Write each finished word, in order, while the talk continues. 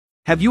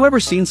Have you ever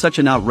seen such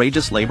an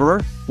outrageous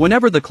laborer?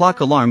 Whenever the clock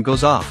alarm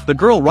goes off, the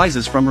girl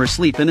rises from her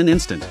sleep in an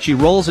instant. She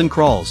rolls and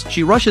crawls.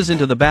 She rushes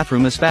into the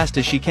bathroom as fast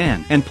as she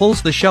can and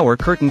pulls the shower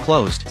curtain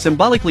closed,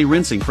 symbolically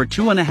rinsing for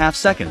 2.5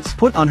 seconds.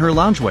 Put on her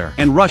loungewear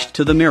and rushed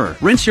to the mirror.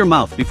 Rinse your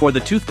mouth before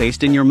the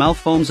toothpaste in your mouth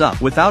foams up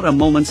without a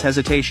moment's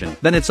hesitation.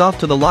 Then it's off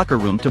to the locker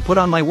room to put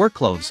on my work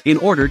clothes in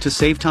order to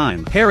save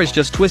time. Hair is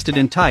just twisted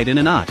and tied in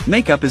a knot.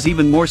 Makeup is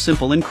even more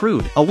simple and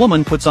crude. A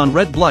woman puts on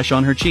red blush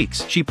on her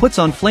cheeks. She puts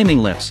on flaming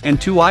lips and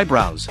 2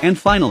 eyebrows. And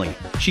finally,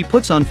 she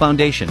puts on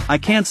foundation. I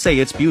can't say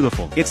it's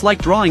beautiful. It's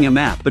like drawing a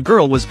map. The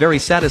girl was very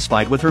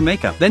satisfied with her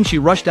makeup. Then she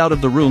rushed out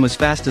of the room as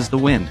fast as the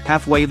wind.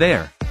 Halfway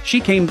there, she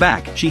came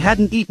back. She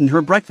hadn't eaten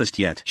her breakfast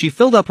yet. She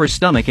filled up her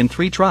stomach in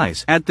 3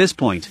 tries. At this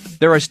point,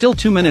 there are still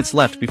 2 minutes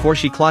left before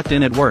she clocked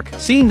in at work.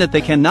 Seeing that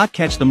they cannot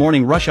catch the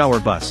morning rush hour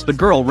bus, the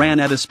girl ran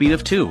at a speed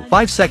of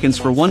 2.5 seconds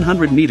for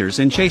 100 meters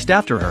and chased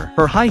after her.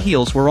 Her high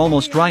heels were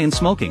almost dry and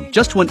smoking.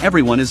 Just when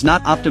everyone is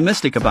not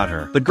optimistic about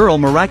her, the girl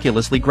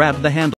miraculously grabbed the handle.